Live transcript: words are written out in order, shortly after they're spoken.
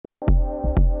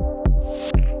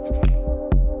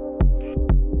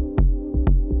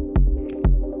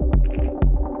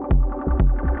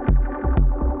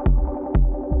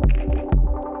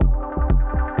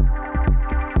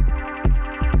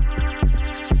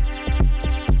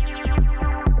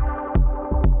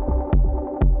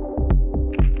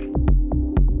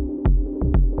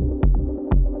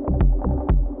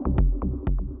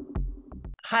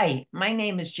My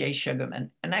name is Jay Sugarman,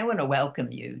 and I want to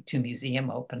welcome you to Museum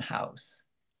Open House.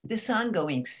 This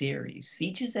ongoing series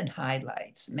features and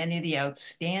highlights many of the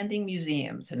outstanding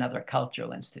museums and other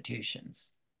cultural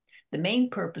institutions. The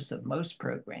main purpose of most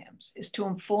programs is to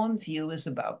inform viewers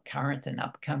about current and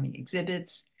upcoming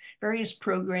exhibits, various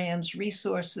programs,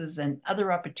 resources, and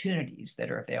other opportunities that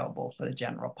are available for the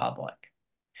general public.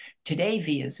 Today,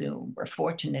 via Zoom, we're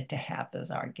fortunate to have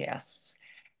as our guests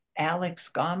Alex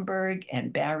Gomberg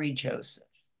and Barry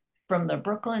Joseph from the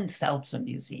Brooklyn Seltzer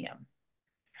Museum,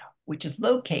 which is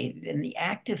located in the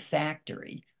active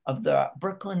factory of the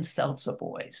Brooklyn Seltzer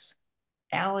Boys.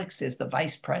 Alex is the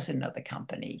vice president of the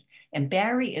company, and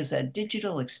Barry is a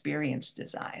digital experience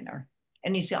designer.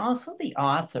 And he's also the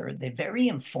author of the very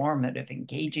informative,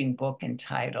 engaging book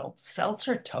entitled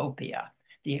Seltzertopia,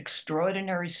 The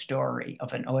Extraordinary Story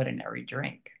of an Ordinary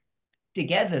Drink.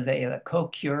 Together, they are the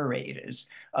co-curators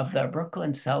of the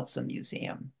Brooklyn Seltzer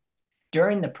Museum.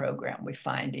 During the program, we're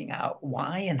finding out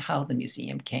why and how the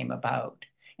museum came about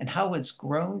and how it's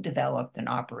grown, developed, and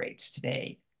operates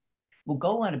today. We'll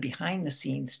go on a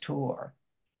behind-the-scenes tour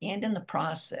and in the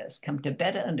process come to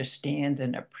better understand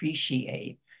and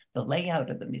appreciate the layout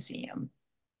of the museum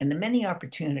and the many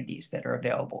opportunities that are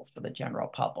available for the general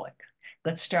public.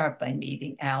 Let's start by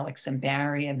meeting Alex and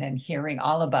Barry and then hearing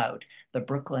all about the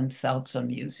Brooklyn Seltzer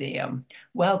Museum.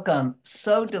 Welcome.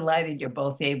 So delighted you're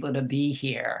both able to be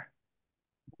here.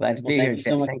 Glad to be here, Thank you Jay.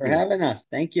 so much Thank for you. having us.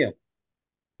 Thank you.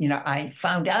 You know, I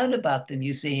found out about the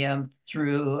museum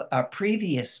through a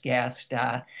previous guest,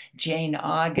 Jane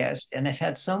August, and I've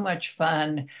had so much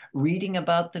fun reading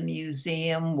about the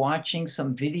museum, watching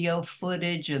some video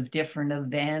footage of different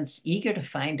events, eager to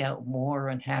find out more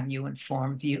and have you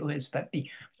inform viewers. But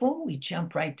before we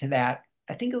jump right to that,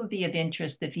 I think it would be of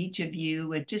interest if each of you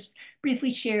would just briefly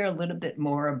share a little bit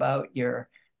more about your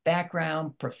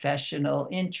background, professional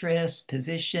interests,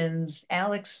 positions.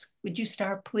 Alex, would you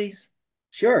start, please?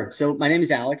 Sure. So my name is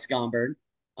Alex Gomberg,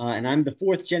 and I'm the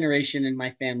fourth generation in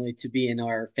my family to be in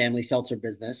our family seltzer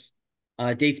business.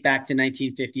 Dates back to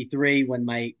 1953 when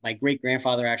my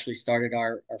great-grandfather actually started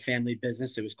our family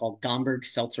business. It was called Gomberg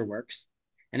Seltzer Works.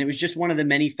 And it was just one of the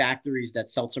many factories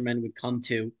that seltzermen would come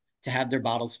to have their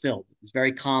bottles filled. It was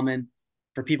very common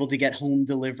for people to get home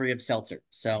delivery of seltzer.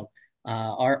 So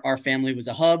our family was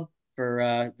a hub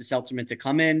for the seltzermen to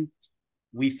come in.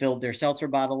 We filled their seltzer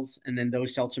bottles, and then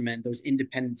those seltzermen, those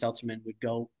independent seltzermen, would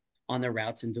go on their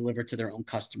routes and deliver to their own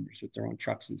customers with their own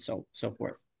trucks and so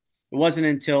forth. It wasn't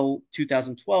until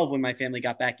 2012 when my family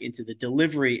got back into the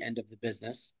delivery end of the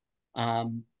business,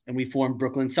 and we formed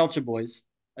Brooklyn Seltzer Boys,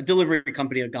 a delivery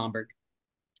company of Gomberg,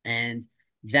 and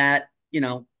that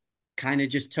kind of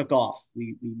just took off.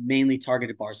 We mainly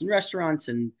targeted bars and restaurants,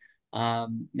 and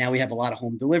now we have a lot of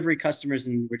home delivery customers,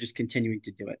 and we're just continuing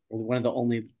to do it. We're one of the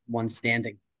only ones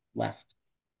standing left.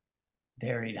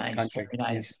 Very nice, Country.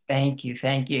 very nice. Yeah. Thank you,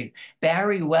 thank you.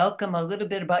 Barry, welcome. A little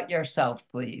bit about yourself,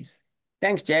 please.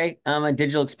 Thanks, Jay. I'm a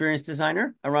digital experience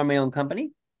designer. I run my own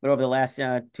company, but over the last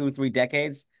 2 or 3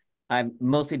 decades, I've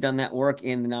mostly done that work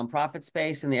in the nonprofit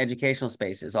space and the educational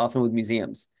spaces, often with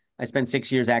museums. I spent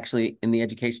 6 years actually in the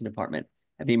education department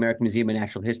at the American Museum of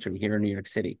Natural History here in New York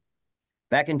City.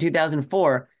 Back in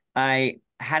 2004, I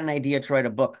had an idea to write a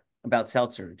book about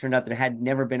seltzer. It turned out there had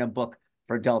never been a book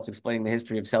for adults explaining the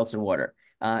history of seltzer water.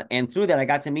 And through that, I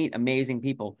got to meet amazing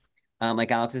people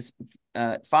like Alex's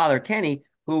father, Kenny,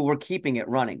 who were keeping it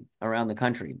running around the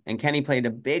country. And Kenny played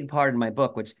a big part in my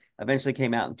book, which eventually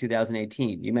came out in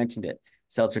 2018. You mentioned it,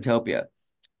 Seltzertopia.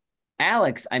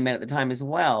 Alex, I met at the time as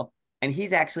well, and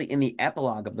he's actually in the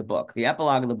epilogue of the book. The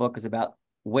epilogue of the book is about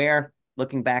where,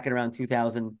 looking back at around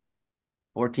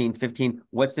 2014, 15,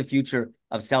 what's the future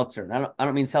of seltzer? And I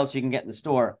don't mean seltzer you can get in the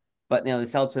store, but the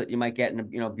seltzer that you might get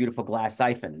in a beautiful glass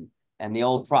siphon, and the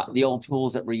old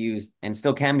tools that were used and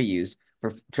still can be used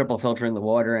for triple filtering the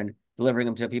water and delivering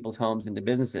them to people's homes and to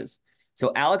businesses.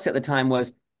 So Alex at the time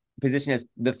was positioned as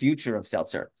the future of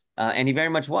seltzer, and he very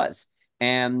much was.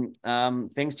 And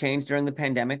things changed during the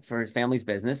pandemic for his family's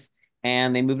business,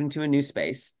 and they moved into a new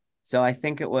space. So I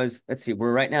think it was, let's see,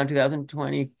 we're right now in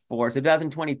 2024, so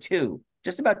 2022,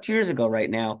 just about 2 years ago right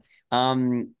now,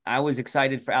 I was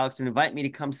excited for Alex to invite me to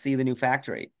come see the new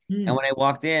factory. And when I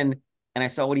walked in and I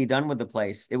saw what he'd done with the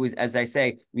place, it was, as I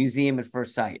say, museum at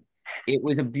first sight. It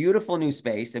was a beautiful new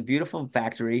space, a beautiful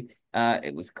factory.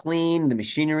 It was clean. The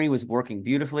machinery was working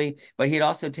beautifully, but he had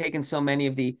also taken so many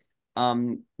of the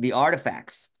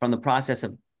artifacts from the process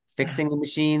of fixing the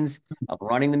machines, of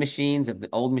running the machines, of the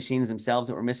old machines themselves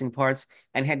that were missing parts,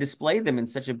 and had displayed them in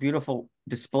such a beautiful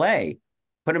display,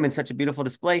 put them in such a beautiful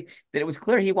display that it was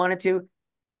clear he wanted to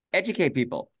educate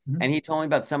people. Mhm. And he told me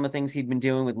about some of the things he'd been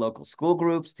doing with local school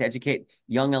groups to educate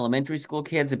young elementary school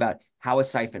kids about how a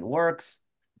siphon works,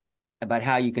 about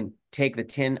how you can take the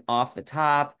tin off the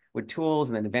top with tools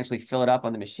and then eventually fill it up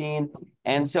on the machine.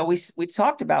 And so we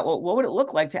talked about, well, what would it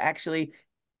look like to actually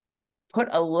put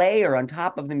a layer on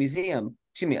top of the museum,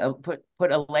 excuse me,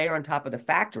 put a layer on top of the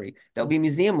factory that would be a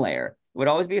museum layer. It would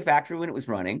always be a factory when it was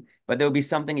running, but there would be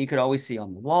something you could always see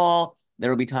on the wall. There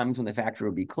would be times when the factory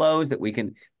would be closed that we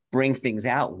can bring things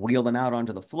out, wheel them out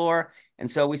onto the floor.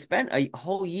 And so we spent a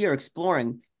whole year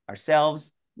exploring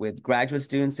ourselves with graduate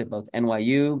students at both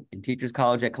NYU and Teachers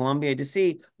College at Columbia to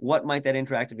see what might that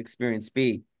interactive experience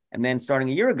be. And then starting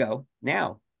a year ago,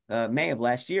 now, May of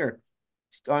last year,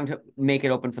 starting to make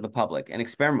it open for the public and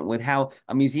experiment with how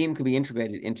a museum could be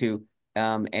integrated into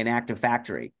an active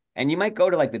factory. And you might go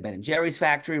to like the Ben and Jerry's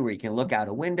factory where you can look out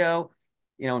a window,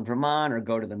 you know, in Vermont, or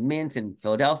go to the Mint in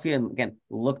Philadelphia and again,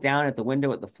 look down at the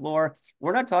window at the floor.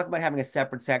 We're not talking about having a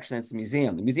separate section that's a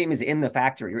museum. The museum is in the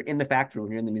factory. You're in the factory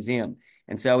when you're in the museum.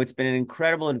 And so it's been an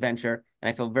incredible adventure. And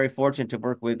I feel very fortunate to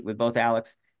work with both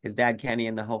Alex, his dad, Kenny,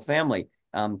 and the whole family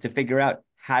to figure out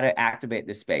how to activate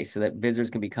this space so that visitors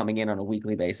can be coming in on a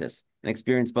weekly basis and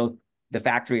experience both the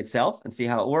factory itself and see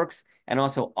how it works, and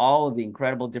also all of the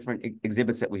incredible different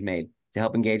exhibits that we've made to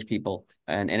help engage people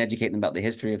and educate them about the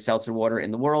history of seltzer water in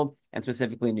the world and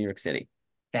specifically in New York City.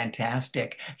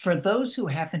 Fantastic. For those who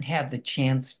haven't had the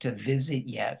chance to visit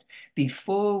yet,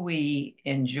 before we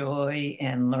enjoy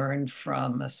and learn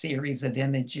from a series of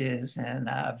images and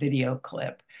a video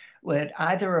clip, would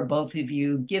either or both of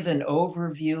you give an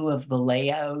overview of the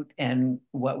layout and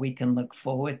what we can look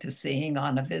forward to seeing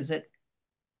on a visit?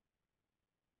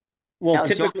 Well,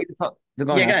 Alex, typically, go yeah, on,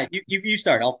 go Alex. ahead. You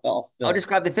start. I'll I'll fill.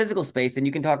 describe the physical space and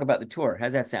you can talk about the tour.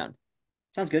 How's that sound?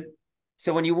 Sounds good.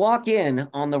 So when you walk in,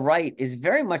 on the right is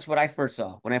very much what I first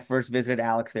saw when I first visited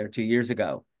Alex there 2 years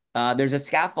ago. There's a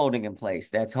scaffolding in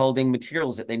place that's holding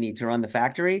materials that they need to run the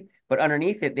factory, but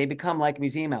underneath it, they become like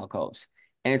museum alcoves.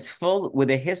 And it's full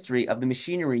with a history of the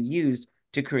machinery used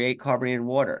to create carbonated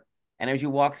water. And as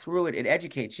you walk through it, it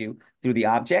educates you through the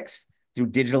objects, through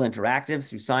digital interactives,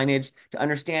 through signage, to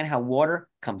understand how water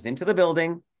comes into the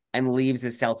building and leaves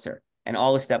as seltzer and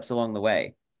all the steps along the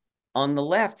way. On the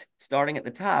left, starting at the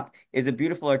top, is a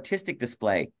beautiful artistic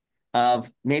display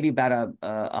of maybe about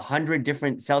 100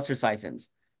 different seltzer siphons,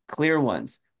 clear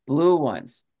ones, blue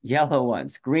ones, yellow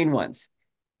ones, green ones.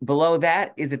 Below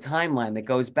that is a timeline that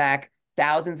goes back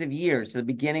thousands of years to the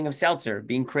beginning of seltzer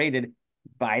being created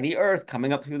by the earth,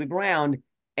 coming up through the ground,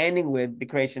 ending with the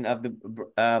creation of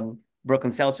the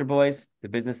Brooklyn Seltzer Boys, the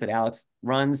business that Alex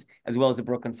runs, as well as the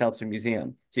Brooklyn Seltzer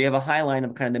Museum. So you have a high line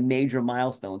of kind of the major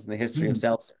milestones in the history of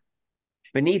seltzer.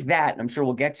 Beneath that, I'm sure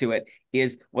we'll get to it,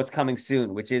 is what's coming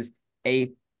soon, which is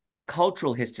a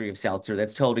cultural history of seltzer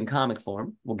that's told in comic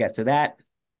form. We'll get to that.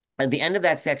 At the end of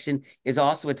that section is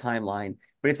also a timeline,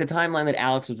 but it's the timeline that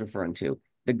Alex was referring to,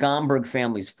 the Gomberg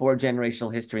family's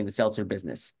four-generational history in the seltzer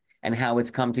business and how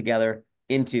it's come together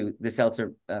into the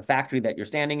seltzer factory that you're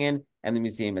standing in and the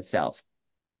museum itself.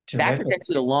 That's Terrific.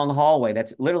 essentially a long hallway.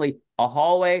 That's literally a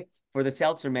hallway for the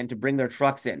seltzer men to bring their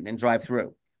trucks in and drive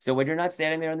through. So when you're not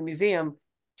standing there in the museum,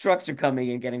 trucks are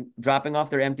coming and dropping off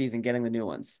their empties and getting the new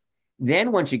ones.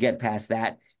 Then once you get past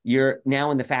that, you're now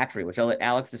in the factory, which I'll let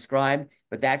Alex describe,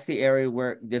 but that's the area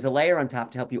where there's a layer on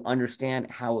top to help you understand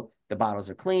how the bottles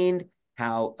are cleaned,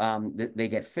 how they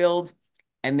get filled.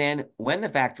 And then when the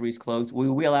factory is closed, we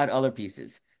wheel out other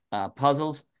pieces,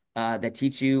 puzzles that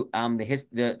teach you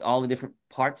all the different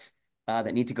parts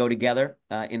that need to go together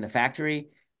in the factory.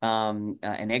 An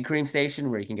egg cream station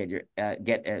where you can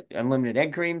get unlimited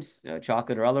egg creams,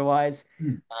 chocolate or otherwise.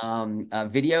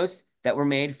 Videos that were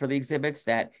made for the exhibits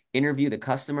that interview the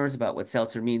customers about what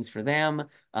seltzer means for them,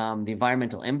 the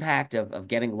environmental impact of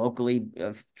getting locally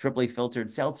triply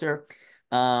filtered seltzer.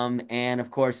 And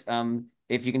of course,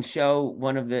 if you can show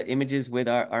one of the images with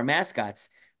our mascots,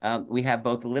 we have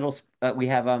both we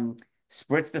have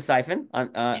Spritz the siphon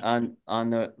on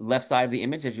the left side of the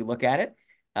image as you look at it,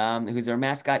 who's our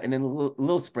mascot, and then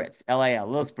Lil Spritz, L-I-L,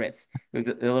 Lil Spritz, who's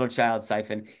the little child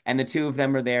siphon. And the two of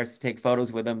them are there to take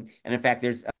photos with them. And in fact,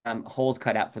 there's holes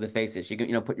cut out for the faces. You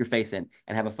can, put your face in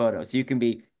and have a photo. So you can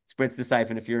be Spritz the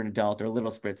siphon if you're an adult, or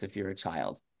Little Spritz if you're a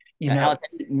child. Alex,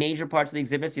 any major parts of the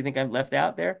exhibits you think I've left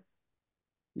out there?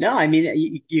 No, I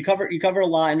mean you cover a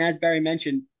lot, and as Barry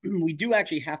mentioned, we do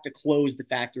actually have to close the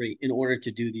factory in order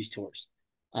to do these tours.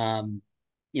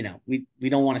 We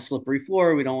don't want a slippery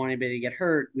floor. We don't want anybody to get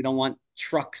hurt. We don't want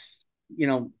trucks,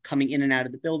 coming in and out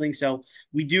of the building. So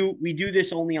we do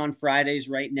this only on Fridays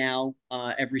right now,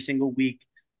 every single week.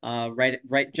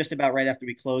 just about right after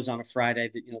we close on a Friday.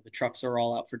 That the trucks are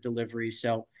all out for delivery.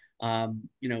 So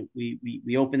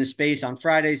we open the space on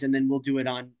Fridays, and then we'll do it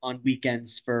on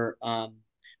weekends for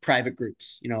private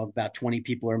groups. About 20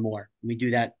 people or more. We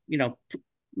do that.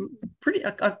 Pretty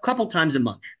a couple times a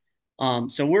month.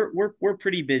 So we're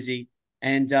pretty busy.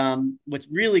 And what's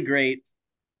really great,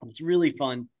 what's really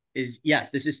fun is,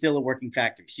 yes, this is still a working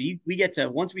factory. So we get to,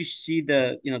 once we see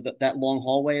that long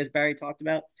hallway as Barry talked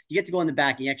about, you get to go in the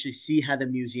back and you actually see how the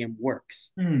museum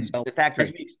works. So The factory.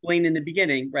 as we explained in the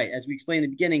beginning, right, as we explained in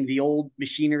the beginning, the old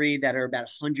machinery that are about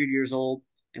 100 years old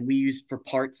and we use for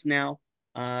parts now,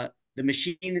 the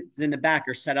machines in the back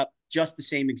are set up just the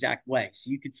same exact way. So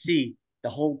you could see the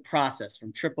whole process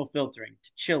from triple filtering to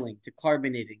chilling to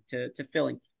carbonating to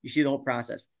filling. You see the whole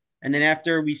process. And then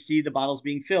after we see the bottles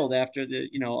being filled, after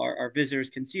our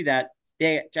visitors can see that,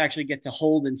 they actually get to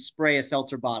hold and spray a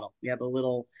seltzer bottle. We have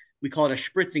we call it a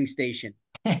spritzing station.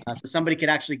 So somebody could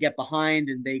actually get behind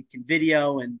and they can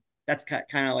video, and that's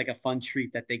kind of like a fun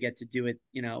treat that they get to do it,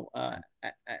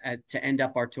 to end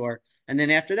up our tour. And then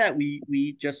after that,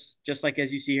 we just like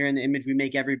as you see here in the image, we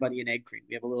make everybody an egg cream.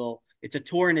 We have it's a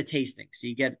tour and a tasting. So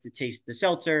you get to taste the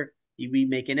seltzer. We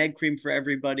make an egg cream for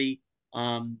everybody.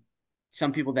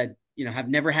 Some people that have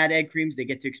never had egg creams, they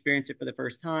get to experience it for the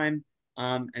first time.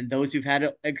 And those who've had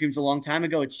egg creams a long time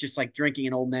ago, it's just like drinking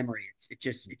an old memory. It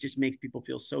just makes people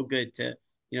feel so good to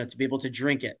be able to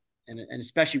drink it, and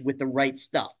especially with the right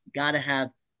stuff. You got to have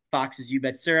Fox's You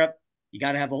Bet syrup, you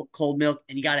got to have cold milk,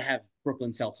 and you got to have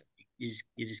Brooklyn Seltzer.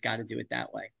 You just got to do it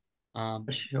that way.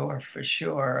 For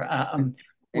sure. And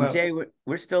Well, Jay,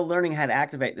 we're still learning how to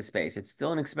activate the space. It's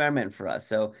still an experiment for us.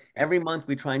 So every month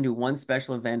we try and do one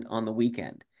special event on the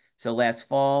weekend. So last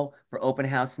fall for Open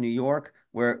House New York,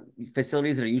 where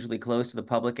facilities that are usually closed to the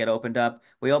public get opened up,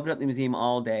 we opened up the museum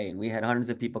all day and we had hundreds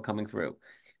of people coming through.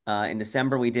 In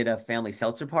December, we did a family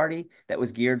seltzer party that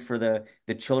was geared for the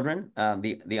children,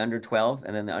 the under 12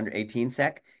 and then the under 18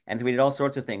 sec. And we did all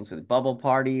sorts of things with bubble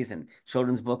parties and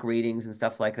children's book readings and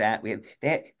stuff like that. They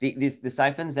had the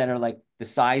siphons that are like the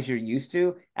size you're used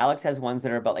to. Alex has ones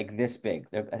that are about like this big.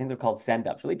 I think they're called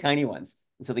send-ups, really tiny ones.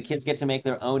 And so the kids get to make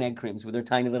their own egg creams with their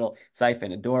tiny little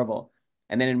siphon, adorable.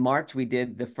 And then in March, we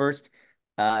did the first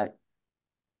egg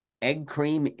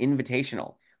cream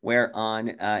invitational, where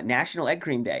on National Egg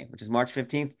Cream Day, which is March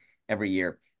 15th every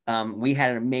year, we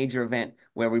had a major event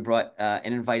where we brought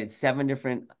and invited 7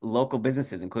 different local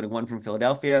businesses, including one from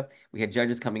Philadelphia. We had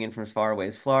judges coming in from as far away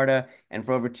as Florida. And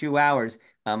for over 2 hours,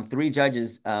 3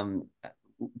 judges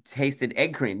tasted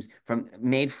egg creams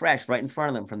made fresh right in front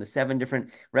of them from the 7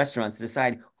 different restaurants to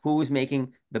decide who was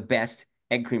making the best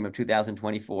egg cream of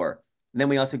 2024. And then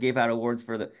we also gave out awards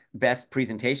for the best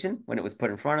presentation when it was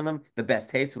put in front of them, the best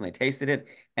taste when they tasted it,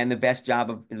 and the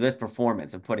best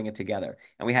performance of putting it together.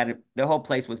 And the whole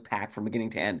place was packed from beginning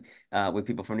to end with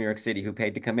people from New York City who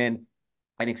paid to come in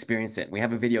and experience it. We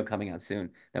have a video coming out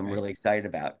soon that I'm really excited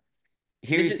about.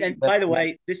 And by the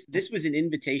way, this was an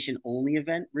invitation only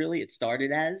event. Really, it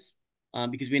started as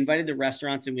because we invited the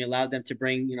restaurants and we allowed them to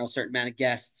bring a certain amount of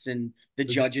guests, and the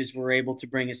judges were able to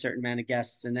bring a certain amount of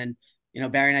guests, and then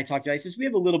Barry and I talked about it. He says, we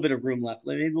have a little bit of room left.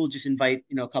 Maybe we'll just invite,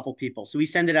 a couple people. So we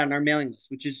send it out on our mailing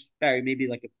list, which is, Barry, maybe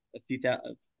like a few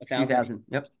thousand. Few thousand.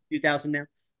 Yep. A few thousand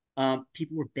now.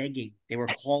 People were begging. They were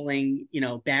calling,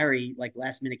 Barry, like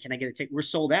last minute, can I get a ticket? We're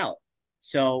sold out.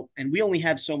 So, and we only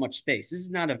have so much space. This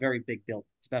is not a very big building.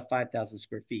 It's about 5,000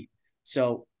 square feet.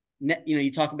 So,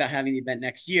 you talk about having the event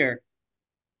next year.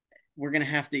 We're going to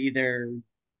have to either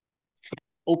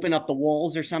open up the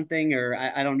walls or something, or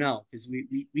I don't know, because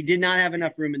we did not have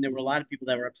enough room, and there were a lot of people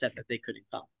that were upset that they couldn't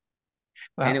come.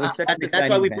 well, And it was such an That's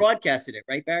why we event. broadcasted it,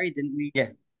 right, Barry? Didn't we? Yeah,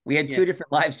 we had 2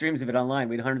 different live streams of it online.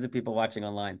 We had hundreds of people watching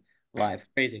online live. It's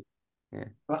crazy. Yeah.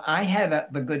 Well, I had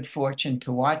the good fortune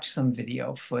to watch some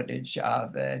video footage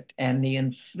of it, and the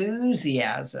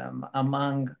enthusiasm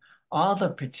among all the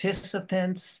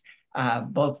participants,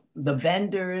 both the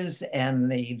vendors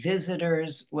and the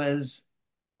visitors, was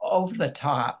over the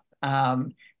top.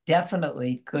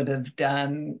 Definitely could have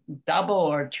done double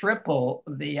or triple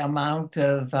the amount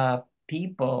of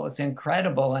people. It's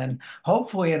incredible, and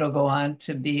hopefully it'll go on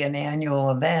to be an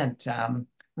annual event.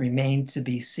 Remain to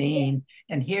be seen.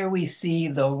 And here we see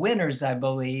the winners, I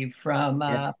believe, from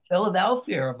Yes.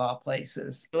 Philadelphia, of all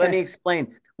places. So let me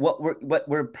explain what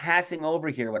we're passing over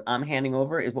here. What I'm handing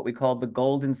over is what we call the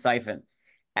golden siphon.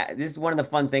 This is one of the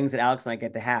fun things that Alex and I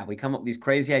get to have. We come up with these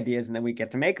crazy ideas and then we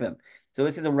get to make them. So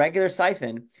this is a regular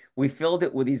siphon. We filled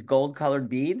it with these gold colored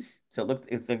beads. So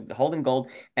it's like holding gold.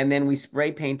 And then we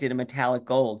spray painted a metallic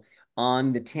gold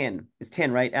on the tin. It's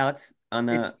tin, right, Alex?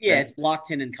 It's block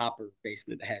tin and copper,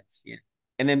 basically, the heads. Yeah.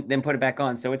 and then put it back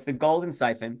on. So it's the golden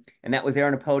siphon, and that was there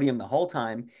on a podium the whole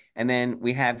time. And then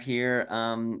we have here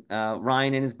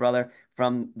Ryan and his brother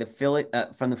from the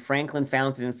Franklin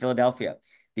Fountain in Philadelphia,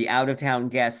 the out of town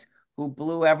guests who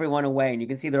blew everyone away. And you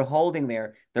can see they're holding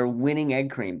their winning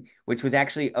egg cream, which was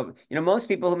actually, most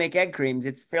people who make egg creams,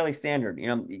 it's fairly standard.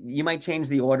 You might change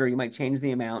the order, you might change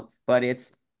the amount, but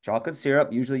it's chocolate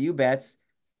syrup, usually U-Bets,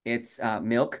 it's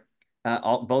milk,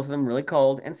 both of them really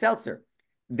cold, and seltzer.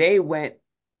 They went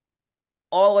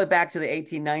all the way back to the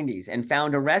 1890s and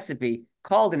found a recipe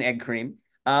called an egg cream,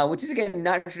 which is, again,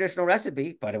 not a traditional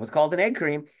recipe, but it was called an egg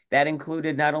cream that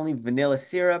included not only vanilla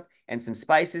syrup and some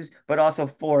spices, but also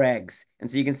 4 eggs. And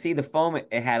so you can see the foam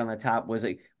it had on the top was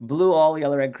like blew all the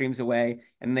other egg creams away,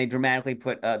 and they dramatically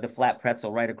put the flat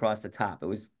pretzel right across the top. It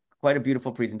was quite a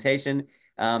beautiful presentation.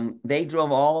 They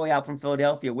drove all the way out from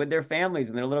Philadelphia with their families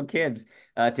and their little kids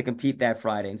to compete that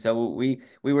Friday. And so we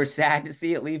were sad to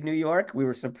see it leave New York. We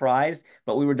were surprised,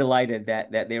 but we were delighted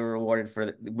that they were rewarded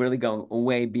for really going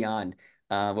way beyond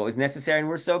what was necessary. And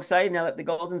we're so excited now that the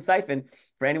Golden Siphon,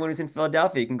 for anyone who's in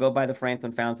Philadelphia, you can go by the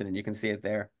Franklin Fountain and you can see it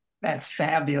there. That's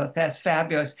fabulous. That's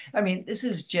fabulous. I mean, this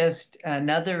is just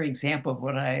another example of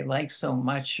what I like so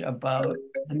much about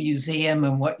the museum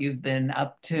and what you've been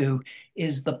up to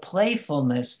is the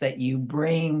playfulness that you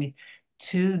bring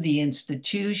to the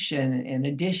institution, in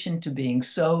addition to being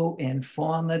so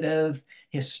informative,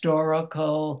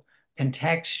 historical,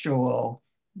 contextual,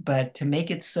 but to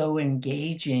make it so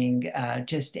engaging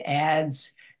just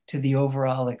adds to the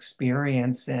overall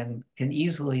experience, and can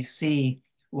easily see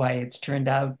why it's turned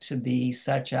out to be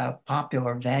such a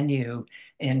popular venue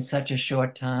in such a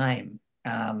short time.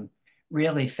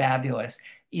 Really fabulous.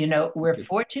 We're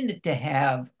fortunate to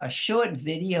have a short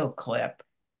video clip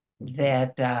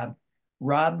that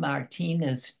Rob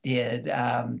Martinez did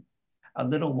a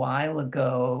little while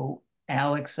ago.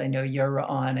 Alex, I know you're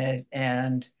on it,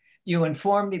 and you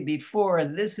informed me before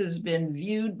this has been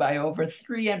viewed by over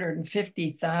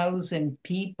 350,000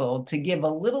 people, to give a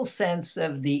little sense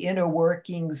of the inner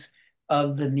workings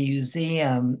of the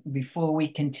museum before we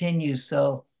continue.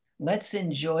 So let's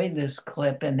enjoy this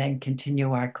clip and then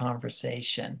continue our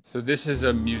conversation. So this is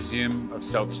a museum of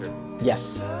seltzer.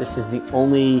 Yes, this is the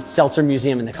only seltzer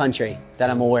museum in the country that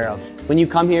I'm aware of. When you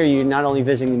come here, you're not only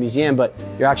visiting the museum, but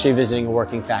you're actually visiting a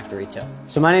working factory too.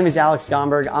 So my name is Alex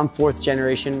Gomberg. I'm 4th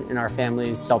generation in our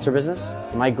family's seltzer business.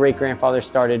 So my great-grandfather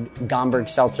started Gomberg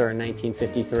Seltzer in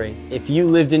 1953. If you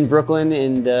lived in Brooklyn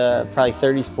in the probably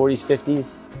 30s, 40s,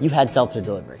 50s, you had seltzer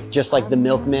delivery. Just like the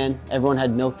milkman, everyone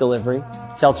had milk delivery.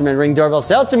 Seltzerman, ring doorbell,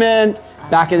 Seltzerman!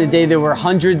 Back in the day, there were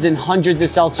hundreds and hundreds of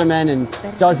Seltzermen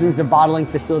and dozens of bottling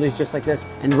facilities just like this.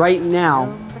 And right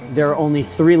now, there are only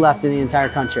 3 left in the entire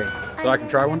country. So I can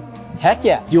try one? Heck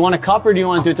yeah. Do you want a cup or do you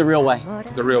want to do it the real way?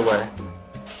 The real way.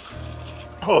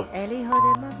 Oh.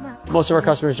 Most of our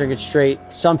customers drink it straight.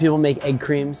 Some people make egg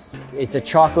creams. It's a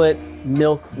chocolate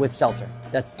milk with seltzer.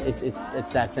 It's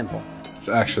that simple. It's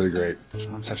actually great.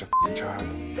 I'm such a f***ing child.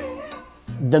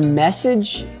 The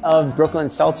message of Brooklyn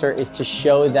Seltzer is to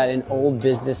show that an old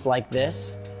business like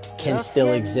this can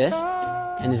still exist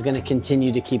and is going to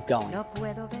continue to keep going.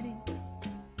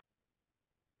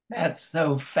 That's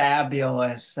so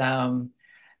fabulous.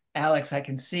 Alex, I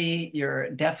can see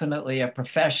you're definitely a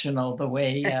professional the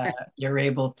way you're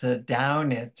able to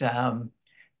down it.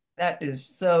 That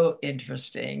is so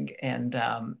interesting, and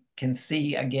can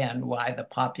see again why the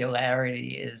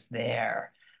popularity is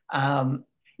there.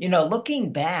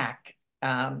 Looking back,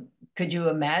 could you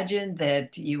imagine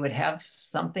that you would have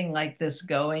something like this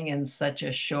going in such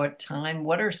a short time?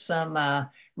 What are some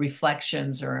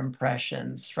reflections or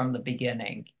impressions from the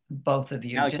beginning, both of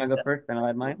you? Alex, can I go first? Then I'll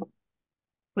add mine.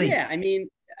 Please. Yeah, I mean,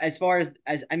 as far as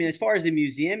the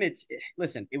museum, it's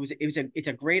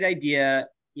a great idea.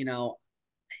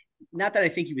 Not that I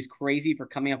think he was crazy for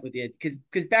coming up with it,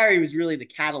 because Barry was really the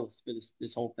catalyst for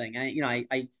this whole thing.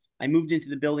 I moved into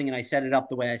the building and I set it up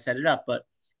the way I set it up, but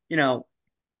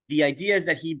the ideas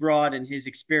that he brought and his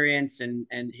experience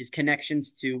and his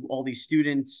connections to all these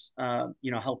students,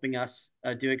 helping us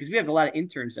do it, because we have a lot of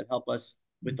interns that help us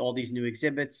with all these new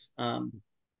exhibits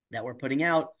that we're putting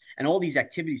out, and all these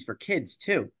activities for kids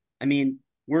too. I mean,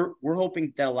 we're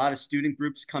hoping that a lot of student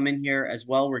groups come in here as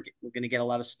well. We're going to get a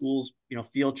lot of schools,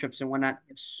 field trips and whatnot.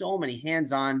 We have so many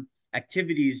hands-on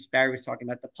activities. Barry was talking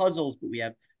about the puzzles, but we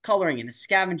have coloring and a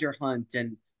scavenger hunt,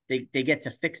 and they get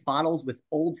to fix bottles with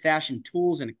old-fashioned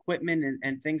tools and equipment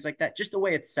and things like that. Just the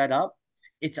way it's set up,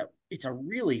 it's a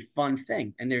really fun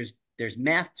thing. And there's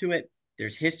math to it,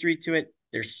 there's history to it,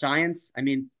 there's science. I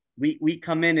mean, we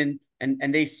come in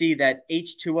and they see that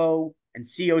H2O and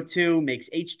CO2 makes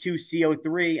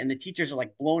H2CO3, and the teachers are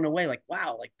like blown away, like,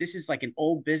 wow, like this is like an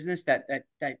old business that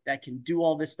can do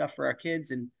all this stuff for our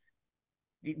kids. And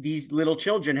these little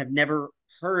children have never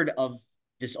heard of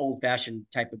this old fashioned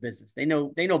type of business. They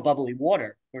know bubbly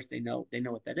water. Of course, they know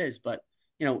what that is, but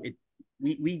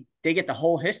they get the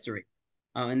whole history,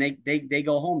 and they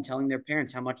go home telling their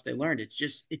parents how much they learned. It's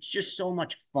just so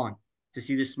much fun to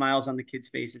see the smiles on the kids'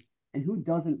 faces. And who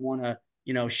doesn't want a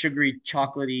sugary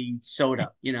chocolatey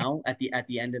soda at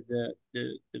the end of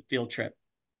the field trip?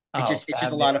 It's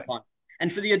just a lot of fun.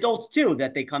 And for the adults too,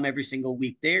 that they come every single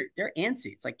week, they're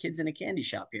antsy. It's like kids in a candy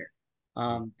shop here.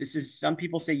 This is, some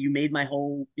people say, you made my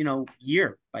whole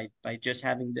year by just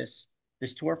having this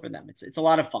tour for them. It's a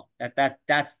lot of fun.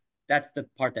 That's the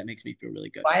part that makes me feel really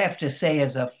good. I have to say,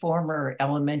 as a former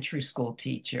elementary school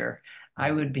teacher,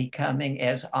 I would be coming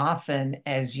as often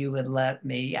as you would let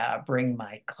me bring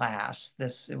my class.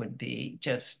 This would be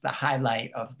just the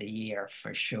highlight of the year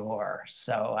for sure.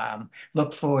 So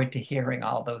look forward to hearing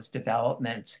all those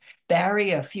developments.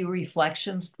 Barry, a few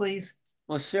reflections, please.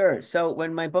 Well, sure. So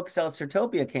when my book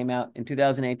Seltzertopia came out in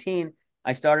 2018,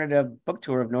 I started a book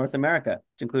tour of North America,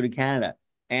 which included Canada.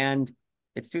 And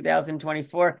it's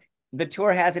 2024. The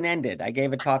tour hasn't ended. I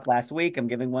gave a talk last week. I'm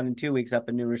giving one in 2 weeks up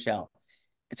in New Rochelle.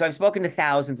 So I've spoken to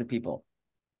thousands of people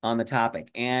on the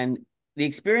topic, and the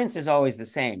experience is always the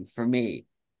same for me.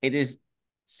 It is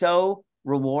so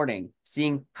rewarding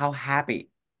seeing how happy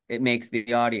it makes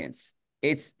the audience.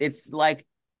 It's like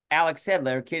Alex said,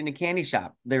 they're a kid in a candy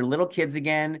shop. They're little kids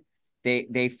again.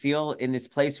 They feel in this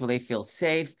place where they feel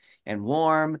safe and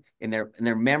warm in their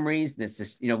memories.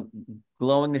 This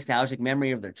glowing nostalgic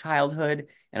memory of their childhood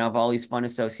and of all these fun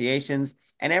associations.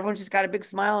 And everyone's just got a big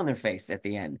smile on their face at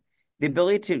the end. The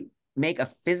ability to make a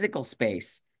physical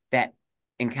space that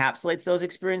encapsulates those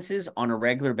experiences on a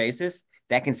regular basis,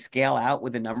 that can scale out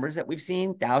with the numbers that we've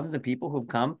seen, thousands of people who've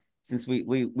come since we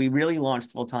really launched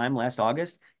full time last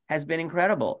August, has been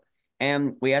incredible.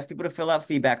 And we ask people to fill out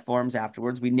feedback forms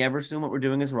afterwards. We never assume what we're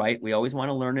doing is right. We always want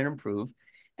to learn and improve.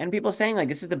 And people saying, like,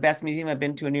 this is the best museum I've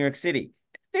been to in New York City.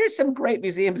 There's some great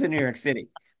museums in New York City.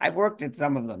 I've worked at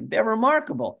some of them. They're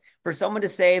remarkable. For someone to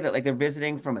say that, like, they're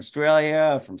visiting from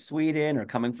Australia, or from Sweden, or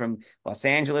coming from Los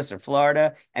Angeles or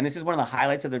Florida, and this is one of the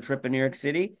highlights of their trip in New York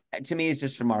City, to me is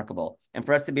just remarkable. And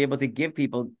for us to be able to give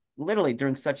people, literally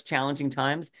during such challenging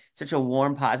times, such a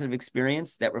warm, positive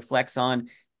experience that reflects on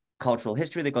cultural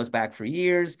history that goes back for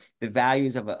years, the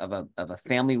values of a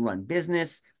family-run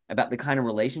business, about the kind of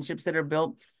relationships that are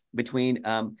built between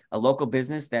a local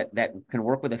business that can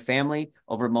work with a family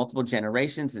over multiple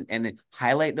generations and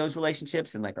highlight those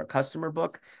relationships in, like, our customer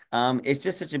book. It's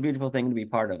just such a beautiful thing to be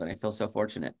part of, and I feel so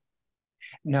fortunate.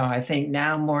 No, I think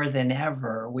now more than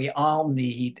ever, we all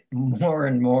need more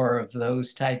and more of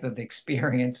those type of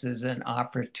experiences and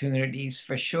opportunities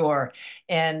for sure.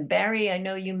 And Barry, I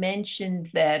know you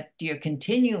mentioned that you're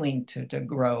continuing to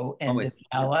grow and Always.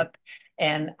 develop.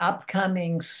 And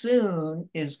upcoming soon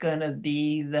is going to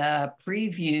be the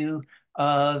preview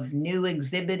of new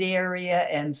exhibit area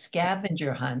and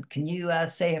scavenger hunt. Can you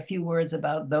say a few words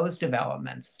about those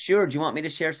developments? Sure. Do you want me to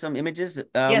share some images?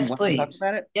 Yes, while we talk please.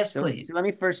 about it? Yes, So please. let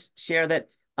me first share that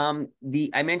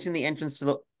I mentioned the entrance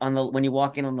to when you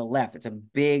walk in on the left. It's a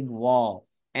big wall,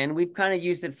 and we've kind of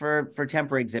used it for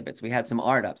temporary exhibits. We had some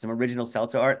art up, some original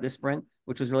seltzer art this spring,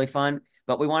 which was really fun.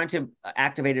 But we wanted to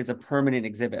activate it as a permanent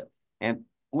exhibit, and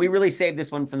we really saved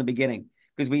this one from the beginning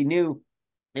because we knew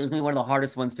it was going to be one of the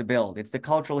hardest ones to build. It's the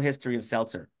cultural history of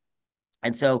seltzer.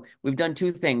 And so we've done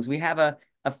two things. We have a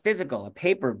physical, a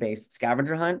paper-based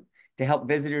scavenger hunt to help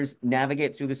visitors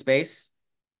navigate through the space.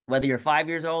 Whether you're 5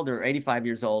 years old or 85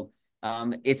 years old,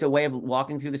 it's a way of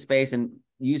walking through the space and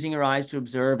using your eyes to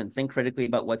observe and think critically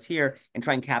about what's here and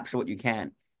try and capture what you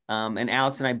can. And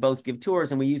Alex and I both give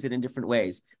tours, and we use it in different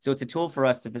ways. So it's a tool for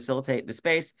us to facilitate the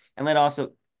space, and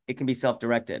it can be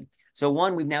self-directed. So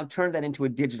one, we've now turned that into a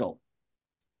digital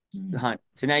hunt.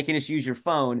 So now you can just use your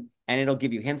phone, and it'll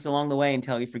give you hints along the way and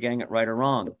tell you if you're getting it right or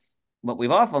wrong. What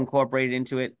we've also incorporated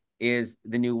into it is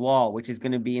the new wall, which is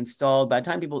going to be installed by the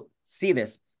time people see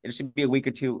this. It should be a week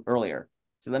or two earlier.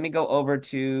 So let me go over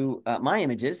to my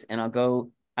images, and I'm going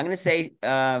to say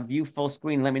view full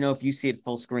screen. Let me know if you see it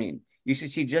full screen. You should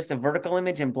see just a vertical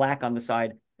image and black on the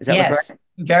side. Is that correct?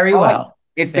 Very well.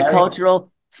 It's the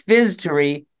cultural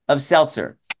history of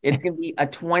seltzer. It's going to be a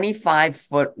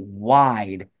 25-foot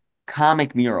wide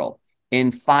comic mural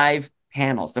in 5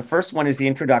 panels. The first one is the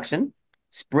introduction,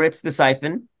 Spritz the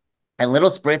siphon, and little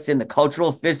Spritz in the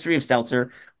cultural history of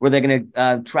seltzer, where they're going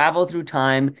to travel through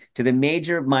time to the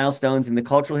major milestones in the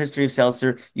cultural history of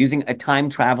seltzer using a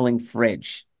time-traveling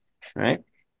fridge. Right?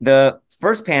 The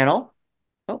first panel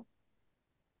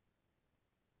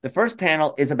The first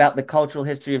panel is about the cultural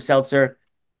history of seltzer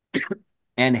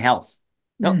and health.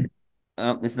 No,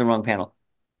 this is the wrong panel.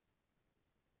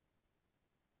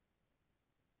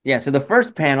 Yeah, so the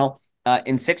first panel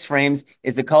in 6 frames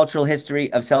is the cultural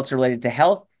history of seltzer related to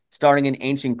health, starting in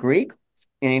ancient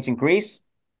Greece,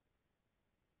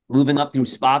 moving up through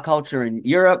spa culture in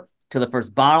Europe to the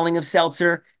first bottling of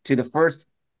seltzer, to the first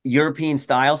European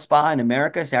style spa in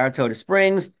America, Saratoga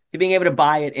Springs, to being able to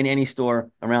buy it in any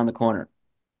store around the corner,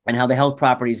 and how the health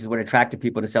properties is what attracted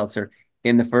people to seltzer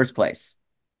in the first place.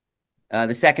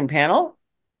 The second panel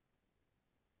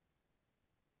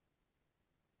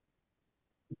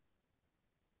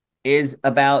is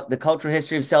about the cultural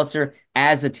history of seltzer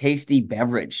as a tasty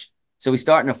beverage. So we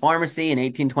start in a pharmacy in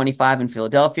 1825 in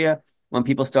Philadelphia, when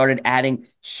people started adding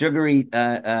sugary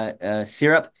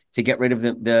syrup to get rid of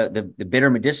the bitter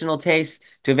medicinal taste,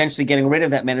 to eventually getting rid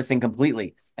of that medicine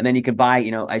completely. And then you could buy,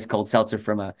 ice cold seltzer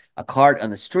from a cart on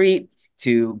the street,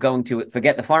 to going to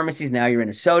forget the pharmacies. Now you're in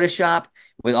a soda shop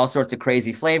with all sorts of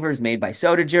crazy flavors made by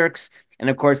soda jerks. And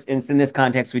of course, in this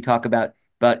context, we talk about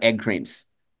egg creams.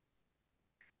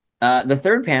 The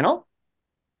third panel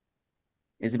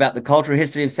is about the cultural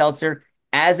history of seltzer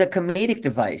as a comedic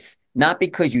device, not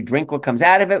because you drink what comes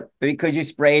out of it, but because you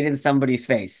spray it in somebody's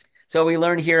face. So we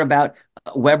learn here about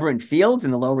Weber and Fields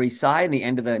in the Lower East Side in the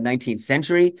end of the 19th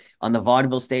century on the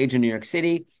vaudeville stage in New York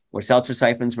City, where seltzer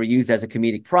siphons were used as a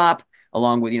comedic prop,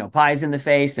 along with pies in the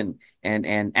face and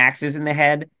axes in the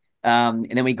head. And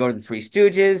then we go to the Three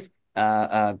Stooges,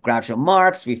 Groucho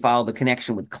Marx. We follow the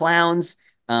connection with clowns,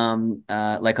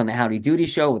 like on the Howdy Doody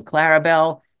show with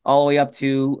Clarabelle, all the way up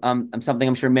to something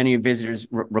I'm sure many of your visitors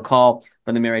recall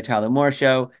from the Mary Tyler Moore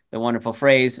Show, the wonderful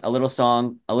phrase, a little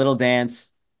song, a little dance,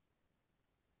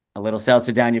 a little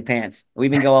seltzer down your pants. We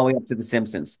even go all the way up to The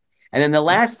Simpsons. And then the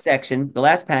last section, the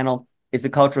last panel, is the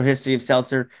cultural history of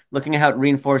seltzer, looking at how it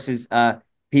reinforces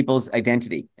people's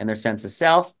identity and their sense of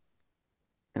self.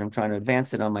 And I'm trying to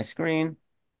advance it on my screen.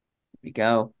 Here we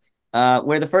go.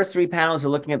 Where the first 3 panels are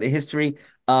looking at the history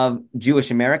of Jewish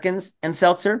Americans and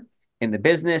seltzer in the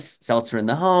business, seltzer in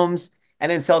the homes, and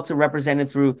then seltzer represented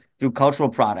through cultural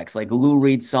products like Lou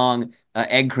Reed's song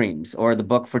Egg Creams, or the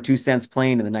book For 2 Cents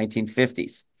Plain in the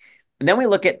 1950s. And then we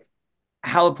look at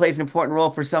how it plays an important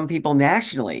role for some people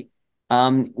nationally.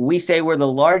 We say we're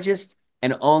the largest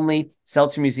and only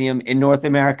seltzer museum in North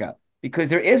America, because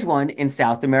there is one in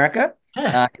South America,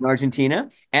 in Argentina,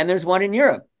 and there's one in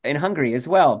Europe, in Hungary as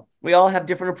well. We all have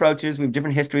different approaches. We have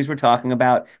different histories we're talking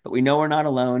about, but we know we're not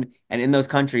alone. And in those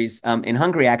countries, in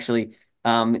Hungary, actually,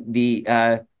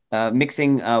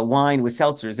 mixing wine with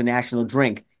seltzer is the national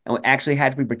drink, and actually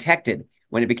had to be protected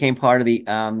when it became part of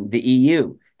the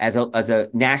EU as a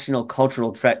national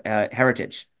cultural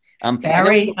heritage.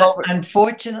 Barry,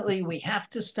 unfortunately, we have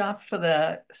to stop for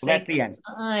the sake of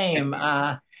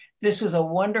time. This was a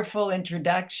wonderful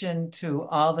introduction to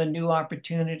all the new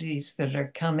opportunities that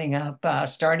are coming up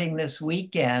starting this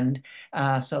weekend.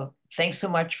 So thanks so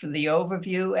much for the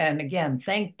overview. And again,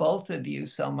 thank both of you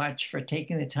so much for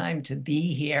taking the time to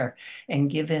be here and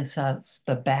giving us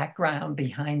the background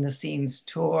behind the scenes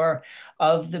tour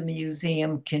of the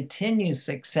museum. Continued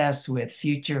success with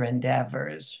future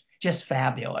endeavors. Just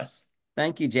fabulous.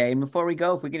 Thank you, Jay. And before we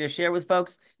go, if we could just share with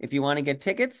folks, if you want to get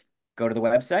tickets, go to the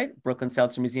website,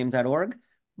 brooklynseltzermuseum.org.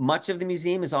 Much of the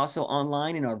museum is also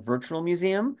online in our virtual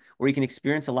museum, where you can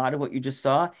experience a lot of what you just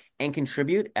saw and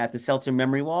contribute at the Seltzer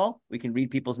Memory Wall. We can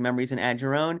read people's memories and add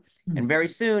your own. And very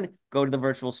soon, go to the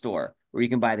virtual store, where you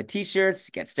can buy the t-shirts,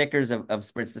 get stickers of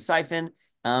Spritz the Siphon.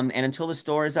 And until the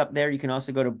store is up there, you can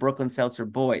also go to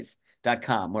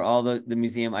brooklynseltzerboys.com, where all the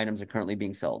museum items are currently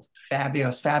being sold.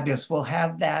 Fabulous, fabulous. We'll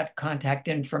have that contact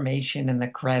information in the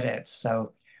credits.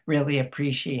 So really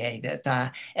appreciate it.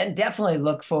 And definitely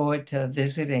look forward to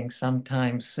visiting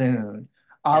sometime soon.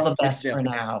 All the best for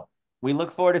now. We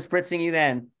look forward to spritzing you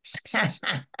then.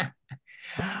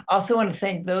 Also want to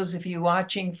thank those of you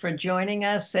watching for joining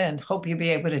us, and hope you'll be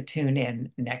able to tune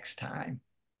in next time.